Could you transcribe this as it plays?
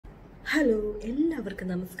Hello, എല്ലാവർക്കും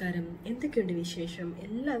നമസ്കാരം. എന്തൊക്കെയുണ്ട് വിശേഷം?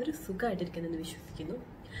 എല്ലാവരും സുഖമായിട്ടിരിക്കുന്നെന്ന് വിശ്വസിക്കുന്നു.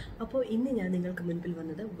 അപ്പോൾ ഇന്ന് ഞാൻ നിങ്ങൾക്ക് മുൻപിൽ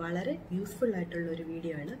വന്നത് വളരെ യൂസ്ഫുൾ ആയിട്ടുള്ള ഒരു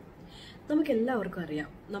വീഡിയോ ആണ്. നമുക്കെല്ലാവർക്കും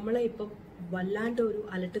അറിയാം, നമ്മളെ ഇപ്പം വല്ലാണ്ട്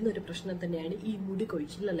അലട്ടുന്ന ഒരു പ്രശ്നം തന്നെയാണ് ഈ മുടി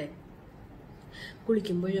കൊഴിച്ചിലല്ലേ.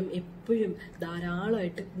 കുളിക്കുമ്പോഴും എപ്പോഴും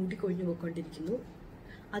ധാരാളമായിട്ട് മുടി കൊഴിഞ്ഞു പോയിക്കൊണ്ടിരിക്കുന്നു.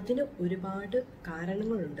 അതിന് ഒരുപാട്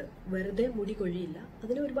കാരണങ്ങളുണ്ട്. വെറുതെ മുടി കൊഴിയില്ല,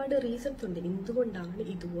 അതിന് ഒരുപാട് റീസൺസ് ഉണ്ട് എന്തുകൊണ്ടാണ്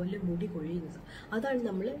ഇതുപോലെ മുടി കൊഴിയുന്നത്. അതാണ്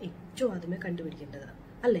നമ്മൾ ഏറ്റവും ആദ്യമേ കണ്ടുപിടിക്കേണ്ടത്,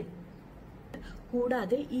 അല്ലേ?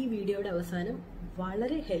 കൂടാതെ ഈ വീഡിയോയുടെ അവസാനം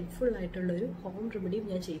വളരെ ഹെൽപ്ഫുൾ ആയിട്ടുള്ള ഒരു ഹോം റെമഡിയും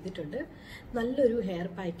ഞാൻ ചെയ്തിട്ടുണ്ട്. നല്ലൊരു ഹെയർ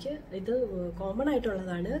പാക്ക്. ഇത് കോമൺ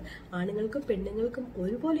ആയിട്ടുള്ളതാണ്. ആണുങ്ങൾക്കും പെണ്ണുങ്ങൾക്കും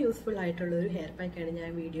ഒരുപോലെ യൂസ്ഫുൾ ആയിട്ടുള്ള ഒരു ഹെയർ പാക്കാണ്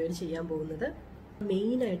ഞാൻ വീഡിയോയിൽ ചെയ്യാൻ പോകുന്നത്.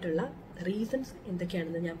 മെയിൻ ആയിട്ടുള്ള റീസൺസ്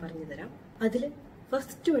എന്തൊക്കെയാണെന്ന് ഞാൻ പറഞ്ഞു തരാം. അതിൽ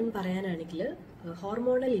ഫസ്റ്റ് വൺ പറയാനാണെങ്കിൽ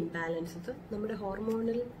ഹോർമോണൽ ഇംബാലൻസസ്. നമ്മുടെ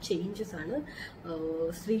ഹോർമോണൽ ചേഞ്ചസ് ആണ്.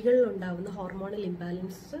 സ്ത്രീകളിൽ ഉണ്ടാകുന്ന ഹോർമോണൽ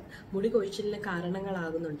ഇംബാലൻസസ് മുടി കൊഴിച്ചിലിന്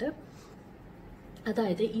കാരണങ്ങളാകുന്നുണ്ട്.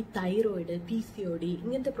 അതായത് ഈ തൈറോയിഡ്, PCOD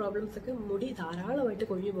ഇങ്ങനത്തെ പ്രോബ്ലംസ് ഒക്കെ മുടി ധാരാളമായിട്ട്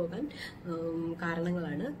കൊഴിഞ്ഞു പോകാൻ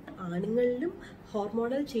കാരണങ്ങളാണ്. ആണുങ്ങളിലും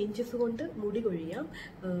ഹോർമോണൽ ചേഞ്ചസ് കൊണ്ട് മുടി കൊഴിയാം.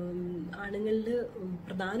 ആണുങ്ങളിൽ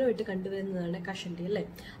പ്രധാനമായിട്ട് കണ്ടുവരുന്നതാണ് കഷണ്ടി, അല്ലേ?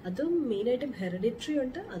 അതും മെയിനായിട്ടും ഹെറിഡിറ്ററി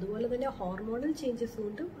ഉണ്ട്. അതുപോലെ തന്നെ ഹോർമോണൽ ചേഞ്ചസ്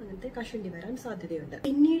കൊണ്ടും അങ്ങനത്തെ കഷണ്ടി വരാൻ സാധ്യതയുണ്ട്.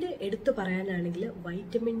 പിന്നീട് എടുത്തു പറയാനാണെങ്കിൽ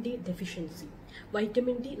vitamin D deficiency.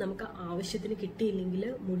 Vitamin D നമുക്ക് ആവശ്യത്തിന് കിട്ടിയില്ലെങ്കിൽ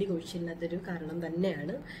മുടി കൊഴിച്ചിലിന് അതൊരു കാരണം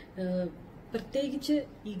തന്നെയാണ്. പ്രത്യേകിച്ച്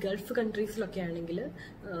ഈ ഗൾഫ് കൺട്രീസിലൊക്കെ ആണെങ്കിൽ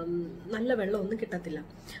നല്ല വെള്ളമൊന്നും കിട്ടത്തില്ല.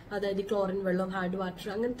 അതായത് ക്ലോറിൻ വെള്ളം, ഹാർഡ് വാട്ടർ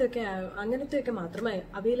അങ്ങനത്തെയൊക്കെ മാത്രമേ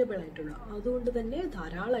അവൈലബിൾ ആയിട്ടുള്ളൂ. അതുകൊണ്ട് തന്നെ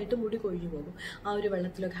ധാരാളമായിട്ട് മുടി കൊഴിഞ്ഞു പോകും. ആ ഒരു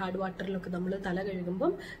വെള്ളത്തിലൊക്കെ, ഹാർഡ് വാട്ടറിലൊക്കെ നമ്മൾ തല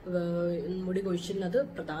കഴുകുമ്പം മുടി കൊഴിച്ചിലിന് അത്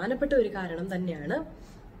പ്രധാനപ്പെട്ട ഒരു കാരണം തന്നെയാണ്.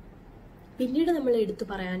 പിന്നീട് നമ്മൾ എടുത്തു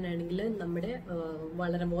പറയാനാണെങ്കിൽ നമ്മുടെ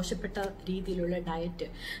വളരെ മോശപ്പെട്ട രീതിയിലുള്ള ഡയറ്റ്.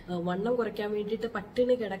 വണ്ണം കുറയ്ക്കാൻ വേണ്ടിയിട്ട്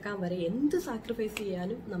പട്ടിണി കിടക്കാൻ വരെ എന്ത് സാക്രിഫൈസ്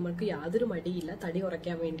ചെയ്യാനും നമ്മൾക്ക് യാതൊരു മടിയില്ല തടി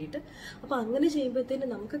കുറയ്ക്കാൻ വേണ്ടിയിട്ട്. അപ്പോൾ അങ്ങനെ ചെയ്യുമ്പോഴത്തേന്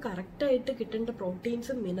നമുക്ക് കറക്റ്റായിട്ട് കിട്ടേണ്ട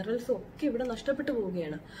പ്രോട്ടീൻസും മിനറൽസും ഒക്കെ ഇവിടെ നഷ്ടപ്പെട്ടു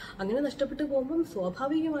പോവുകയാണ്. അങ്ങനെ നഷ്ടപ്പെട്ടു പോകുമ്പം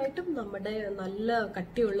സ്വാഭാവികമായിട്ടും നമ്മുടെ നല്ല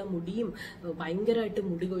കട്ടിയുള്ള മുടിയും ഭയങ്കരമായിട്ട്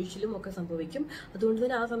മുടി കൊഴിച്ചിലും ഒക്കെ സംഭവിക്കും. അതുകൊണ്ട്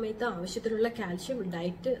തന്നെ ആ സമയത്ത് ആവശ്യത്തിനുള്ള കാൽഷ്യം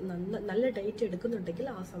ഡയറ്റ്, നല്ല ഡയറ്റ് എടുക്കുന്നുണ്ടെങ്കിൽ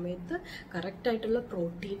ആ സമയത്ത് കറക്റ്റ് ആയിട്ടുള്ള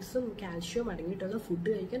പ്രോട്ടീൻസും കാൽഷ്യവും അടങ്ങിയിട്ടുള്ള ഫുഡ്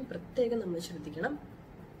കഴിക്കാൻ പ്രത്യേകം നമ്മൾ ശ്രദ്ധിക്കണം.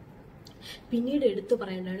 പിന്നീട് എടുത്തു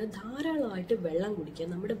പറയേണ്ടതാണ് ധാരാളമായിട്ട് വെള്ളം കുടിക്കുക.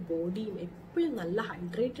 നമ്മുടെ ബോഡിയും എപ്പോഴും നല്ല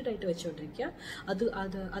ഹൈഡ്രേറ്റഡ് ആയിട്ട് വെച്ചുകൊണ്ടിരിക്കുക.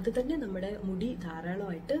 അത് തന്നെ നമ്മുടെ മുടി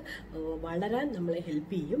ധാരാളമായിട്ട് വളരാൻ നമ്മളെ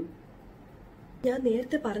ഹെൽപ്പ് ചെയ്യും. ഞാൻ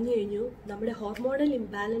നേരത്തെ പറഞ്ഞു കഴിഞ്ഞു, നമ്മുടെ ഹോർമോണൽ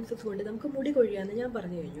ഇംബാലൻസസ് കൊണ്ട് നമുക്ക് മുടി കൊഴിയാന്ന് ഞാൻ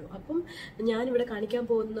പറഞ്ഞു കഴിഞ്ഞു. അപ്പം ഞാനിവിടെ കാണിക്കാൻ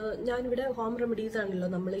ഞാനിവിടെ ഹോം റെമഡീസ് ആണല്ലോ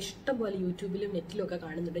നമ്മൾ ഇഷ്ടം പോലെ യൂട്യൂബിലും നെറ്റിലും ഒക്കെ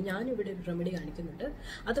കാണുന്നുണ്ട്. ഞാനിവിടെ ഒരു റെമഡി കാണിക്കുന്നുണ്ട്.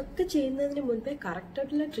 അതൊക്കെ ചെയ്യുന്നതിന് മുൻപേ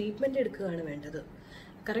കറക്റ്റായിട്ടുള്ള ട്രീറ്റ്മെന്റ് എടുക്കുകയാണ് വേണ്ടത്.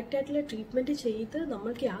 കറക്റ്റായിട്ടുള്ള ട്രീറ്റ്മെന്റ് ചെയ്ത്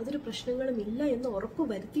നമ്മൾക്ക് യാതൊരു പ്രശ്നങ്ങളും ഇല്ല എന്ന് ഉറപ്പ്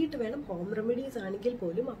വരുത്തിയിട്ട് വേണം ഹോം റെമഡീസ് ആണെങ്കിൽ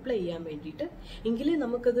പോലും അപ്ലൈ ചെയ്യാൻ വേണ്ടിയിട്ട്. എങ്കിലേ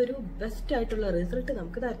നമുക്കതൊരു ബെസ്റ്റ് ആയിട്ടുള്ള റിസൾട്ട്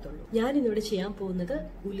നമുക്ക് തരത്തുള്ളൂ. ഞാനിന്നിവിടെ ചെയ്യാൻ പോകുന്നത്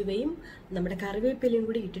ഉലുവയും നമ്മുടെ കറിവേപ്പിലയും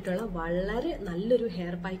കൂടി ഇട്ടിട്ടുള്ള വളരെ നല്ലൊരു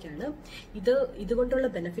ഹെയർ പാക്കാണ്. ഇതുകൊണ്ടുള്ള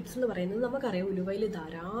ബെനിഫിറ്റ്സ് എന്ന് പറയുന്നത് നമുക്കറിയാം, ഉലുവയിൽ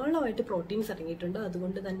ധാരാളമായിട്ട് പ്രോട്ടീൻസ് അടങ്ങിയിട്ടുണ്ട്.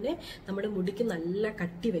 അതുകൊണ്ട് തന്നെ നമ്മുടെ മുടിക്ക് നല്ല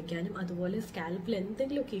കട്ടി വെക്കാനും അതുപോലെ സ്കാൽപ്പിൽ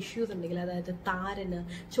എന്തെങ്കിലുമൊക്കെ ഇഷ്യൂസ് ഉണ്ടെങ്കിൽ, അതായത് താരന്,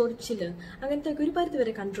 ചൊറിച്ചില്, അങ്ങനത്തെ ഒരു പരിധി വരെ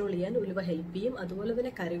കൺട്രോൾ ചെയ്യാൻ ഉലുവ ഹെൽപ്പ് ചെയ്യും. അതുപോലെ തന്നെ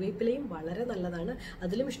കറിവേപ്പിലയും വളരെ നല്ലതാണ്.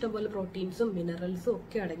 അതിലും ഇഷ്ടംപോലെ പ്രോട്ടീൻസും മിനറൽസും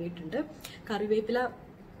ഒക്കെ അടങ്ങിയിട്ടുണ്ട്. കറിവേപ്പില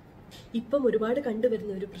ഇപ്പം ഒരുപാട്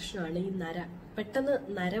കണ്ടുവരുന്ന ഒരു പ്രശ്നമാണ് ഈ പെട്ടെന്ന്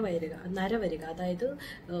നര വരിക, അതായത്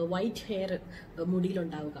വൈറ്റ് ഹെയർ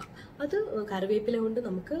മുടിയിലുണ്ടാവുക. അത് കറിവേപ്പില കൊണ്ട്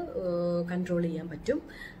നമുക്ക് കൺട്രോൾ ചെയ്യാൻ പറ്റും.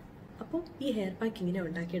 അപ്പോൾ ഈ ഹെയർ പാക്ക് ഇങ്ങനെ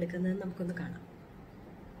ഉണ്ടാക്കിയെടുക്കുന്നത് നമുക്കൊന്ന് കാണാം.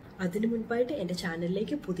 അതിനു മുൻപായിട്ട് എൻ്റെ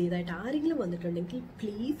ചാനലിലേക്ക് പുതിയതായിട്ട് ആരെങ്കിലും വന്നിട്ടുണ്ടെങ്കിൽ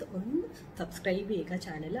പ്ലീസ് ഒന്ന് സബ്സ്ക്രൈബ് ചെയ്യുക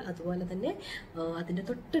ചാനൽ. അതുപോലെ തന്നെ അതിൻ്റെ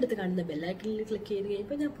തൊട്ടടുത്ത് കാണുന്ന ബെല്ലൈക്കണിൽ ക്ലിക്ക് ചെയ്ത്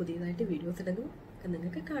കഴിയുമ്പോൾ ഞാൻ പുതിയതായിട്ട് വീഡിയോസ് ഇടുന്നു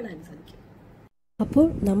നിങ്ങൾക്ക് കാണാൻ സാധിക്കും. അപ്പോൾ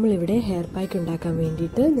നമ്മളിവിടെ ഹെയർ പാക്ക് ഉണ്ടാക്കാൻ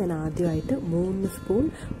വേണ്ടിയിട്ട് ഞാൻ ആദ്യമായിട്ട് 3 സ്പൂൺ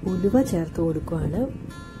ഉലുവ ചേർത്ത് കൊടുക്കുകയാണ്.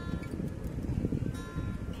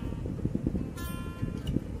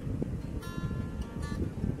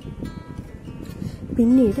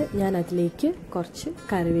 പിന്നീട് ഞാൻ അതിലേക്ക് കുറച്ച്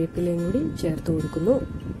കറിവേപ്പിലയും കൂടി ചേർത്ത് കൊടുക്കുന്നു.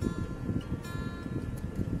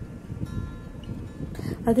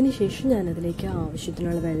 അതിനുശേഷം ഞാൻ അതിലേക്ക്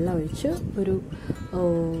ആവശ്യത്തിനുള്ള വെള്ളം ഒഴിച്ച്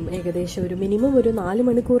ഏകദേശം ഒരു മിനിമം ഒരു 4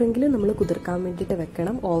 മണിക്കൂറെങ്കിലും നമ്മൾ കുതിർക്കാൻ വേണ്ടിയിട്ട്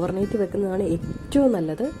വെക്കണം. ഓവർനൈറ്റ് വെക്കുന്നതാണ് ഏറ്റവും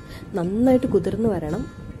നല്ലത്. നന്നായിട്ട് കുതിർന്ന് വരണം.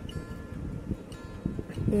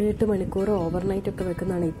 7-8 മണിക്കൂർ ഓവർനൈറ്റ് ഒക്കെ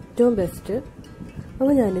വെക്കുന്നതാണ് ഏറ്റവും ബെസ്റ്റ്.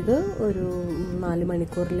 അപ്പോൾ ഞാനിത് ഒരു 4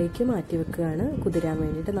 മണിക്കൂറിലേക്ക് മാറ്റി വെക്കുകയാണ് കുതിരാൻ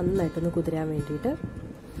വേണ്ടിയിട്ട്, നന്നായിട്ടൊന്ന് കുതിരാൻ വേണ്ടിയിട്ട്.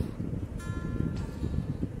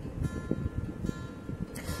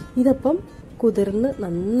 ഇതപ്പം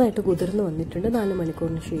നന്നായിട്ട് കുതിർന്ന് വന്നിട്ടുണ്ട്. 4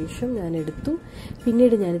 മണിക്കൂറിന് ശേഷം ഞാൻ എടുത്തു.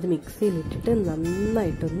 പിന്നീട് ഞാനിത് മിക്സിയിലിട്ടിട്ട്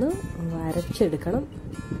നന്നായിട്ടൊന്ന് അരച്ചെടുക്കണം.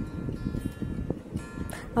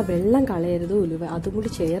 ആ വെള്ളം കളയരുത്, ഉലുവ അതും കൂടി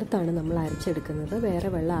ചേർത്താണ് നമ്മൾ അരച്ചെടുക്കുന്നത്, വേറെ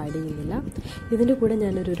വെള്ളം ആഡ് ചെയ്യുന്നില്ല. ഇതിൻ്റെ കൂടെ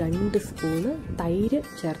ഞാനൊരു 2 സ്പൂണ് തൈര്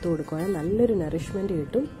ചേർത്ത് കൊടുക്കുകയാണ്. നല്ലൊരു നറിഷ്മെൻറ്റ്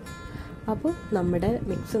കിട്ടും. അപ്പോൾ നമ്മുടെ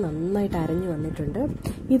മിക്സ് നന്നായിട്ട് അരഞ്ഞു വന്നിട്ടുണ്ട്.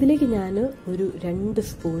 ഇതിലേക്ക് ഞാൻ ഒരു 2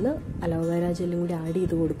 സ്പൂണ് അലോവേര ജെല്ലും കൂടി ആഡ്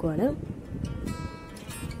ചെയ്ത് കൊടുക്കുകയാണ്.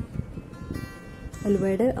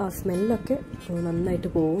 അലുവയുടെ ആ സ്മെല്ലൊക്കെ നന്നായിട്ട്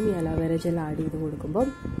പോവും ഈ അലോവേര ജെൽ ആഡ് ചെയ്ത് കൊടുക്കുമ്പോൾ.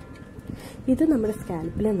 ഇത് നമ്മുടെ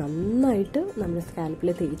സ്കാൽപ്പിൽ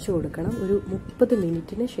തേച്ച് കൊടുക്കണം. ഒരു 30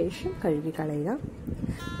 മിനിറ്റിന് ശേഷം കഴുകി കളയുക.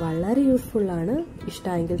 വളരെ യൂസ്ഫുള്ളാണ്.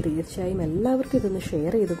 ഇഷ്ടമായെങ്കിൽ തീർച്ചയായും എല്ലാവർക്കും ഇതൊന്ന്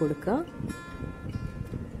ഷെയർ ചെയ്ത് കൊടുക്കുക.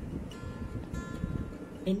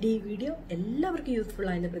 എൻ്റെ ഈ വീഡിയോ എല്ലാവർക്കും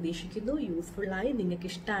യൂസ്ഫുള്ളായെന്ന് പ്രതീക്ഷിക്കുന്നു. യൂസ്ഫുള്ളായി നിങ്ങൾക്ക്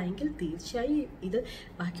ഇഷ്ടമായെങ്കിൽ തീർച്ചയായും ഇത്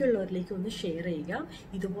ബാക്കിയുള്ളവരിലേക്ക് ഒന്ന് ഷെയർ ചെയ്യുക.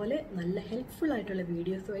 ഇതുപോലെ നല്ല ഹെൽപ്ഫുൾ ആയിട്ടുള്ള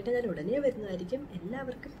വീഡിയോസുമായിട്ട് ഞാൻ ഉടനെ വരുന്നതായിരിക്കും.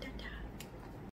 എല്ലാവർക്കും ടാറ്റാ.